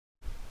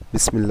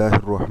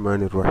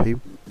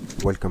Bismillahirrahmanirrahim.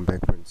 Welcome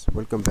back, friends.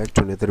 Welcome back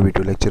to another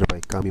video lecture by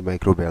Kami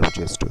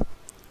Microbiologist.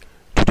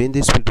 Today in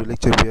this video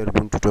lecture we are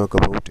going to talk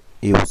about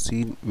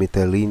Eosin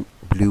Methylene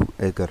Blue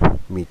agar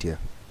media.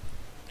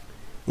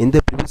 In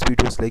the previous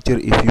videos lecture,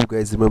 if you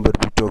guys remember,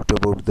 we talked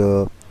about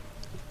the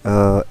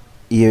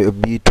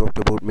we talked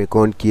about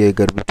McConkey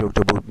agar, we talked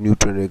about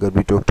neutron agar,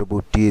 we talked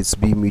about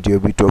TSB media,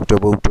 we talked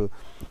about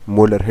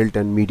molar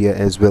Hilton media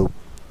as well.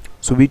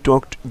 So we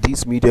talked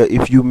these media.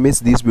 If you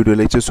missed these video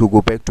lectures, so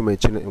go back to my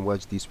channel and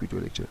watch this video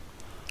lecture.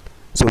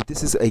 So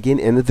this is again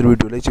another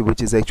video lecture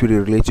which is actually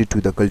related to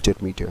the culture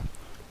media,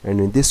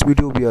 and in this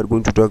video we are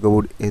going to talk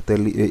about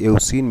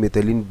Eosin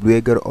Methylene Blue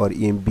agar or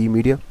EMB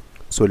media.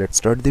 So let's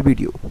start the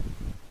video.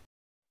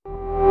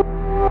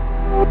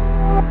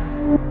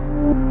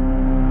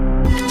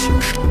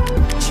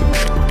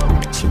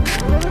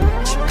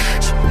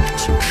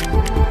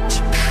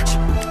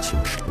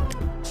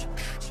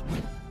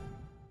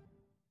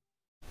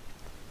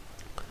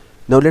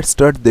 Now let's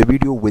start the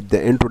video with the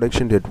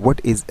introduction that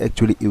what is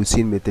actually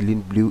Eosin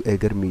Methylene Blue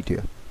agar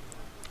media.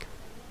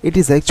 It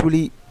is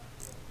actually,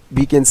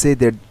 we can say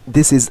that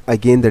this is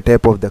again the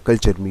type of the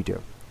culture media,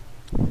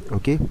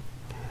 okay,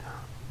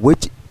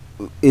 which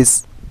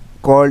is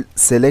called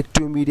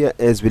selective media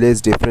as well as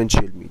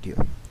differential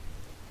media.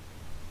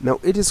 Now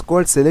it is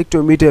called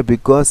selective media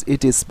because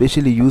it is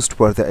specially used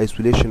for the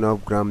isolation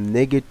of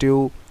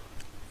gram-negative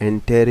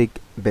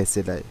enteric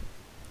bacilli.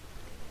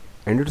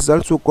 And it is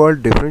also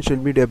called differential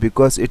media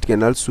because it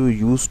can also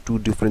use to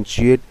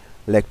differentiate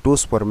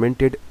lactose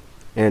fermented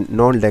and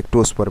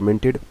non-lactose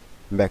fermented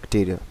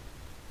bacteria.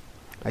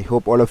 I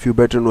hope all of you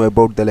better know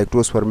about the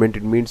lactose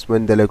fermented means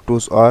when the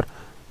lactose are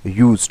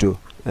used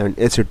and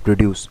acid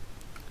produced.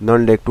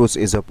 Non-lactose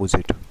is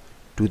opposite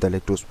to the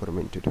lactose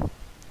fermented.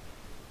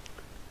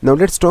 Now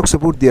let's talk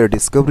about their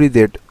discovery,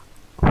 that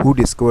who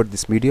discovered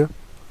this media.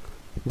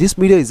 This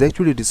media is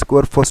actually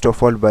discovered first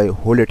of all by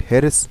Howlett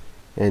Harris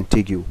and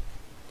Teague.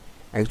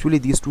 Actually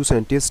these two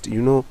scientists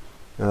used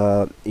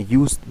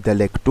the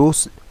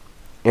lactose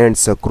and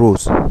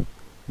sucrose.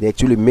 They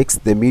actually mix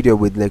the media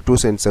with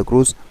lactose and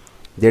sucrose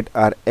that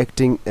are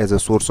acting as a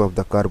source of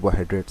the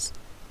carbohydrates.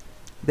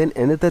 Then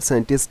another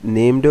scientist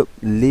named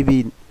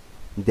Levy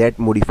that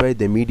modified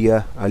the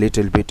media a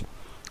little bit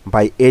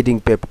by adding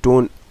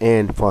peptone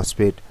and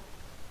phosphate,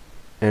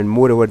 and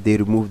moreover they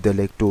removed the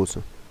lactose.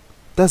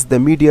 Thus the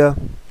media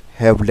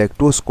have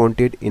lactose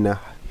content in a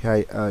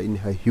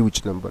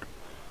huge number.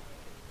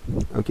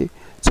 Okay,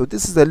 so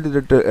this is a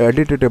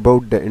little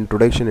about the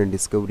introduction and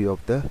discovery of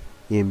the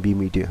EMB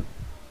media.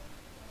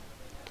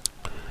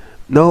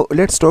 Now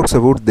let's talk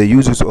about the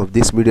uses of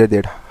this media,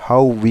 that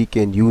how we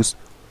can use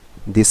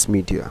this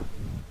media.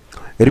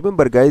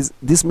 Remember guys,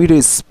 this media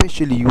is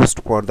specially used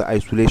for the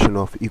isolation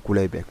of E.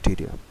 coli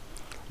bacteria,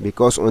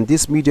 because on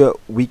this media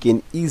we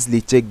can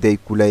easily check the E.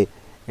 coli,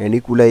 and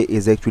E. coli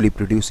is actually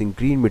producing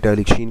green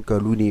metallic sheen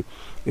colony.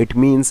 It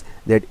means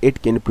that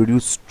it can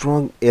produce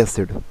strong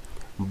acid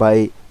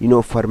by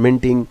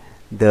fermenting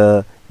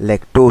the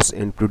lactose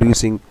and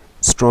producing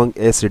strong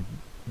acid,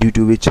 due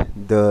to which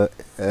the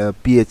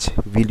pH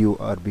value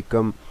are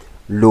become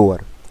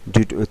lower,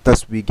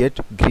 thus we get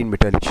green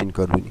metallic sheen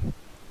colony.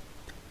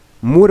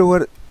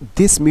 Moreover,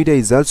 this media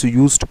is also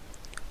used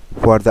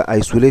for the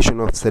isolation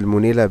of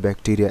salmonella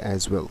bacteria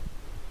as well.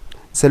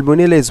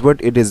 Salmonella is what?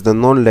 It is the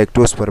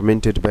non-lactose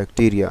fermented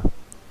bacteria,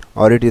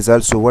 or it is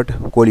also what?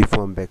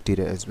 Coliform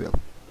bacteria as well.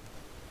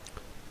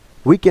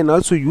 We can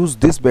also use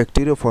this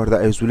bacteria for the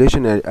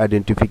isolation and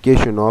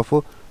identification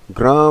of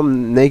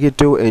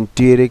gram-negative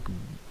enteric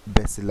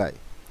bacilli.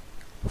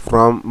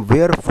 From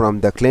where?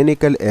 From the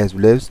clinical as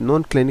well as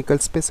non-clinical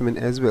specimen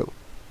as well.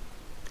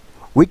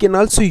 We can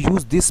also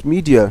use this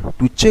media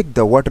to check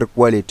the water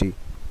quality.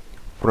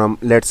 From,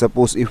 let's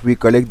suppose, if we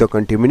collect the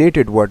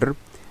contaminated water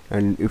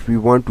and if we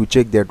want to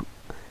check that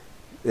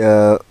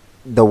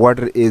the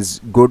water is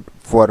good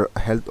for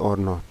health or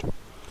not.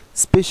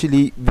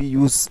 Especially we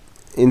use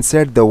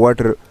inside the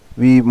water,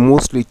 we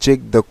mostly check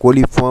the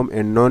coliform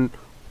and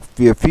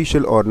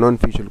non-facial or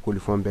non-facial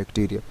coliform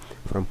bacteria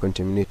from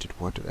contaminated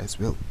water as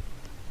well.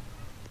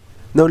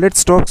 Now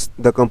let's talk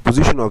the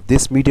composition of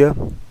this media.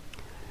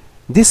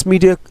 This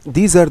media,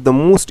 these are the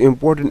most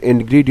important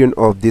ingredient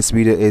of this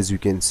media, as you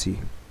can see.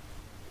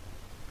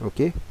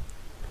 Okay,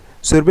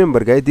 so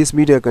remember guys, this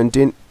media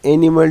contain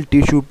animal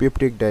tissue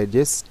peptide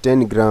digest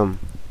 10 gram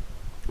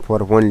for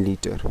 1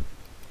 liter.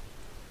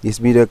 This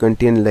media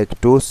contain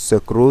lactose,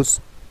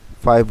 sucrose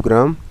 5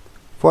 gram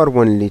for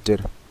 1 liter.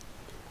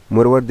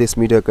 Moreover, this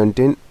media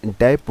contain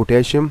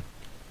dipotassium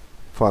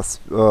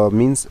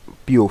means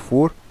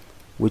PO4,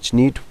 which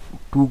need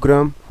 2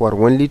 gram for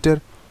 1 liter,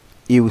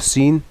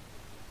 eosin,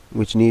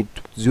 which need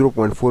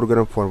 0.4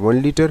 gram for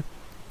 1 liter,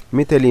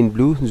 methylene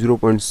blue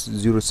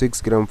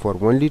 0.06 gram for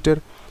 1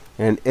 liter,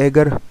 and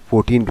agar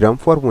 14 gram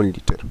for 1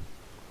 liter.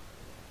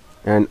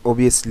 And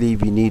obviously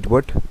we need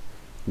what?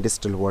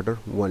 Distilled water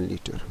 1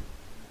 liter.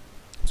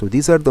 So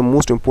these are the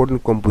most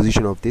important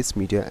composition of this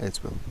media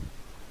as well.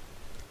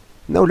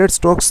 Now let's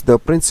talk the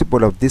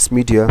principle of this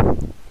media,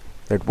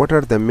 that what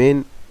are the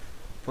main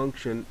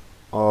function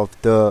of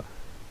the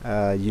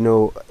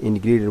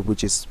ingredient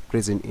which is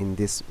present in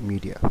this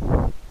media.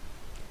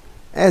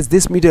 As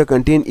this media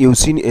contain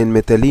eosin and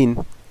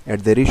methylene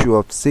at the ratio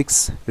of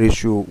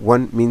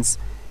 6:1, means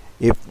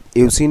if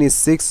eosin is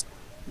 6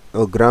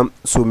 gram,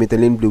 so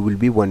methylene blue will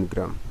be 1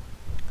 gram.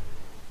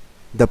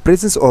 The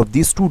presence of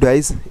these two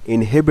dyes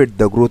inhibit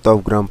the growth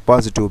of gram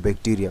positive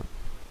bacteria,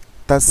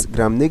 thus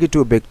gram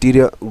negative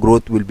bacteria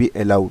growth will be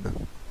allowed.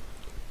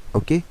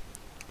 Okay,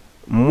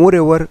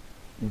 moreover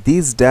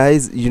these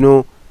dyes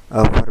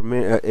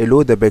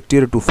allow the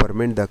bacteria to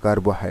ferment the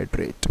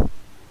carbohydrate.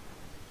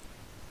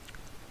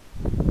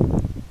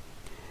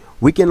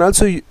 We can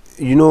also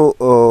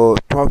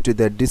talk to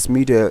that this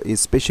media is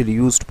specially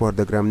used for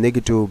the gram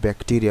negative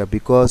bacteria,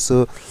 because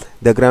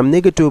the gram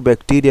negative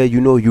bacteria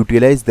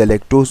utilize the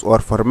lactose or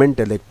ferment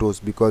the lactose,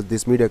 because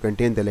this media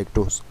contains the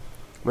lactose.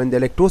 When the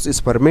lactose is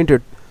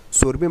fermented,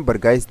 so remember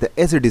guys, the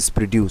acid is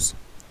produced.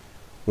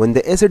 When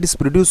the acid is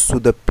produced, so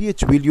the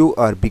pH value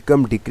are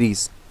become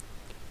decreased.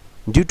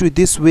 Due to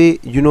this way,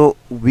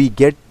 we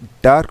get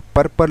dark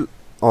purple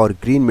or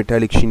green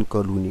metallic sheen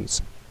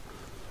colonies.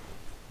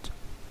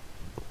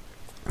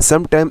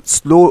 Sometimes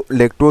slow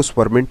lactose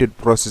fermented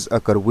process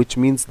occur, which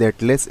means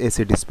that less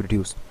acid is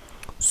produced.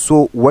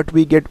 So what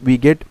we get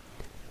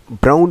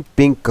brown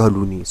pink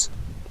colonies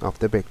of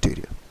the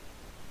bacteria.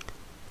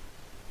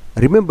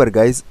 Remember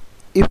guys,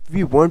 if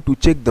we want to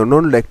check the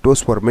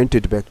non-lactose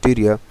fermented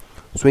bacteria,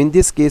 so in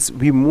this case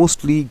we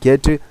mostly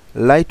get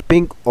light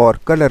pink or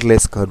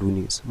colorless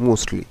colonies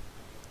mostly.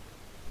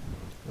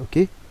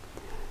 Okay,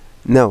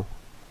 now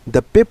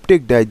the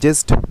peptide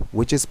digest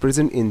which is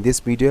present in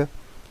this media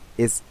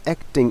is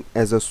acting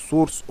as a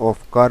source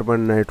of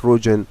carbon,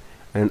 nitrogen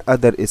and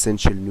other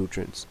essential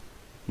nutrients.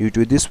 Due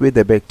to this way,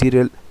 the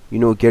bacterial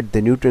get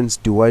the nutrients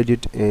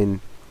divided and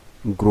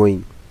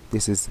growing.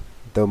 This is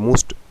the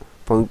most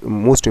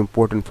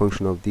important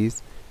function of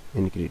these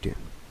ingredient.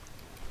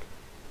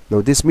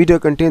 Now this media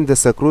contains the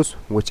sucrose,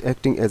 which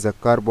acting as a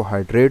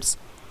carbohydrates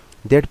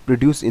that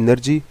produce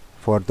energy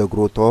for the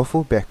growth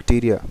of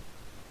bacteria.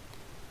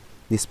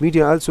 This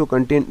media also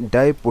contain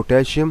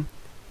dipotassium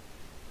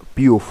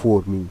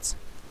PO4, means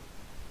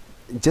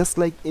just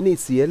like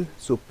NaCl,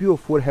 so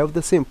PO4 have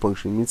the same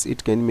function, means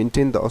it can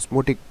maintain the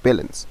osmotic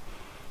balance.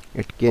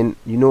 It can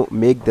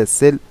make the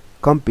cell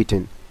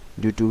competent,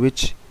 due to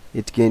which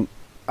it can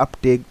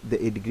uptake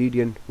the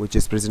ingredient which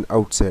is present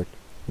outside,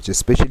 which is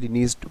specially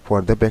needed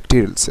for the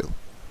bacterial cell,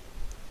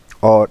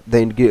 or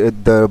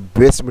the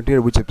waste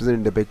material which is present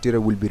in the bacteria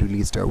will be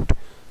released out.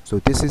 So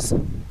this is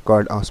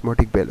called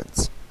osmotic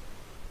balance.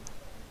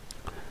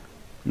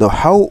 Now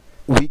how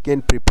we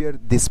can prepare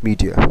this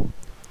media?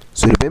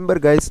 So remember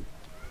guys,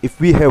 if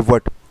we have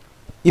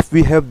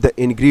the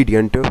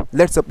ingredient,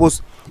 let's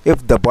suppose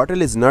if the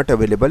bottle is not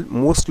available,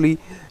 mostly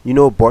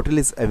bottle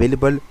is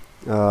available,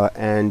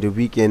 and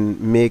we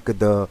can make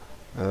the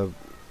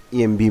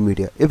EMB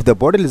media. If the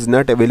bottle is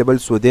not available,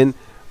 so then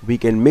we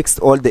can mix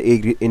all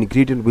the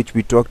ingredient which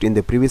we talked in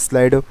the previous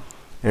slide,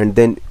 and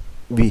then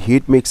we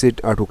heat mix it,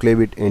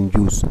 autoclave it and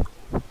use.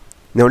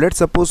 Now let's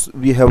suppose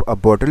we have a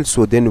bottle,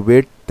 so then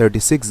weight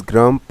 36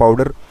 gram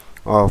powder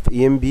of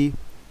EMB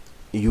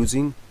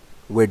using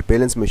weight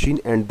balance machine,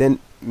 and then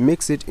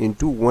mix it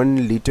into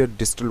 1 liter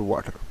distilled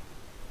water.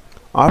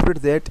 After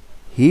that,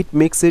 heat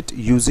mix it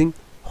using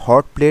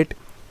hot plate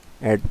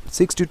at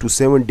 60 to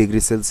 7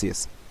 degrees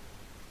Celsius.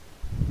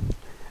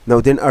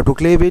 Now then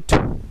autoclave it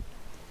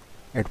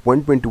at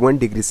 121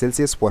 degrees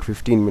Celsius for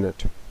 15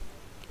 minutes.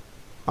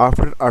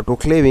 After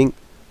autoclaving,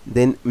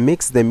 then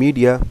mix the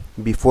media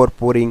before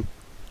pouring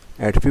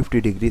at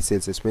 50 degrees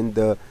Celsius. When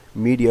the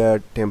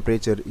media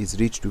temperature is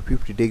reached to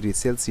 50 degrees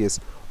Celsius,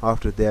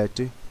 after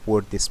that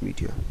pour this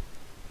media.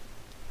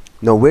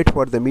 Now wait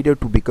for the media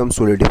to become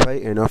solidify,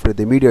 and after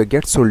the media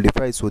gets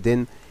solidified, so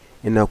then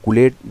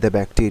inoculate the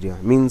bacteria,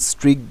 means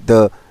treat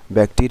the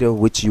bacteria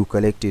which you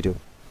collected.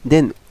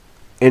 Then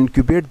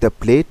incubate the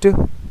plate.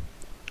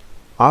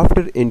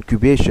 After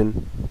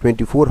incubation,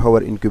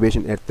 24-hour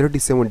incubation at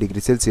 37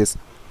 degrees Celsius,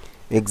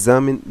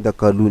 examine the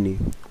colony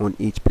on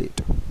each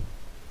plate.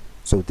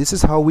 So this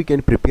is how we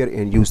can prepare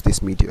and use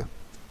this media.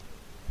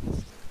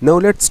 Now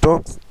let's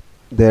talk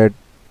that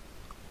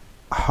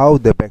how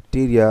the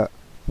bacteria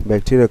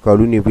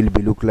colony will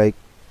be look like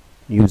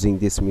using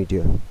this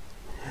media.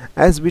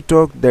 As we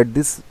talked that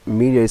this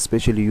media is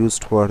specially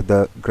used for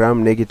the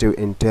gram negative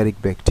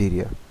enteric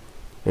bacteria,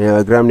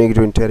 gram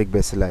negative enteric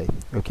bacilli.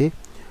 Okay,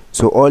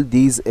 so all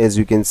these, as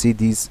you can see,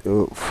 these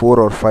 4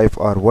 or 5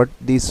 are what?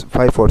 These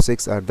 5 or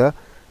 6 are the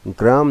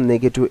gram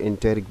negative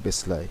enteric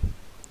bacilli.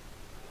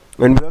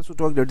 And we also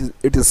talked that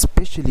it is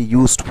specially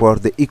used for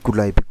the E.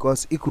 coli,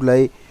 because E.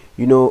 coli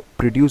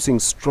producing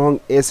strong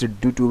acid,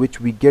 due to which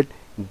we get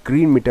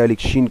green metallic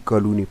sheen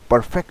colony,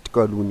 perfect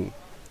colony,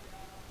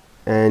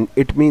 and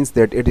it means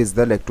that it is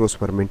the lactose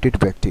fermented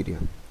bacteria.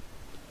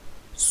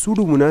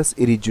 Pseudomonas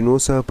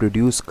aeruginosa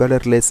produce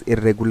colorless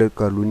irregular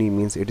colony,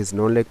 means it is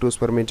non-lactose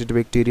fermented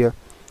bacteria.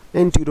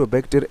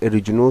 Enterobacter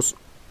aeruginose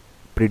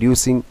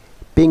producing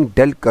pink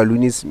dull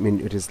colonies, mean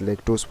it is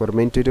lactose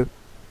fermented.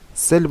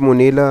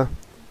 Salmonella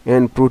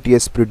and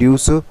Proteus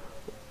produce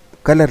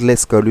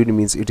colorless colony,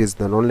 means it is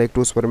the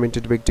non-lactose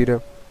fermented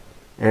bacteria.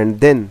 And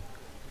then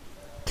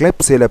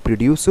Klebsiella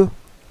produce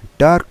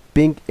dark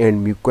pink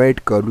and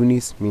mucoid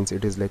colonies, means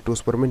it is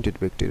lactose fermented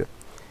bacteria.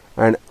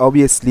 And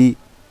obviously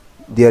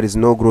there is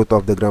no growth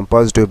of the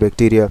gram-positive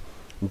bacteria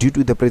due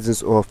to the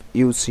presence of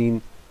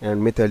eosin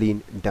and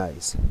methylene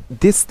dyes.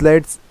 This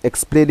slides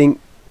explaining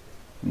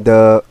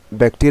the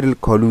bacterial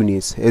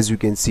colonies. As you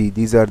can see,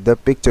 these are the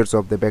pictures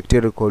of the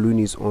bacterial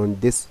colonies on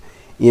this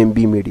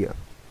EMB media.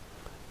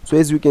 So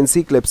as you can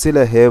see,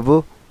 Klebsiella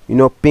have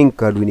pink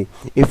colony.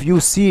 If you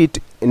see it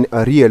in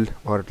a real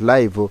or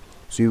live,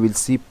 so you will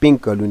see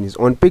pink colonies.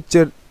 On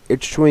picture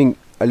it's showing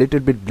a little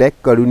bit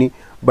black colony,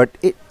 but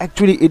it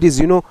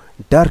is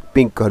dark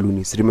pink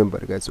colonies. Remember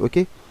guys,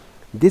 okay,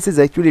 this is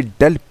actually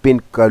dull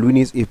pink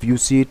colonies if you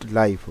see it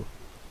live.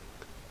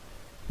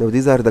 Now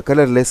these are the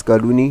colorless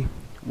colony,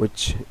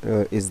 which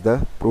is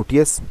the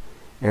Proteus,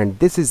 and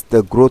this is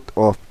the growth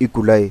of E.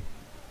 coli,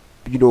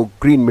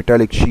 green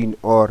metallic sheen,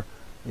 or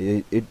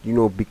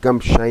it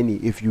becomes shiny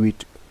if you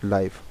eat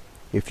live,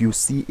 if you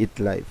see it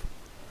live.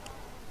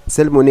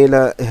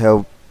 Salmonella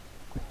have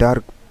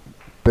dark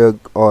pig,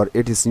 or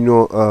it is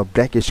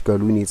blackish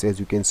colonies, as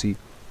you can see.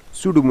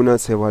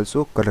 Pseudomonas have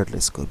also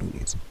colorless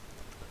colonies.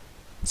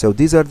 So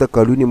these are the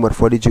colony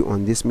morphology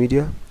on this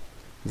media.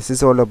 This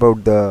is all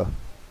about the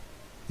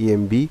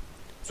EMB.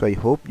 So I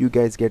hope you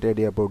guys get an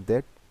idea about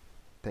that.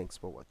 Thanks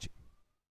for watching.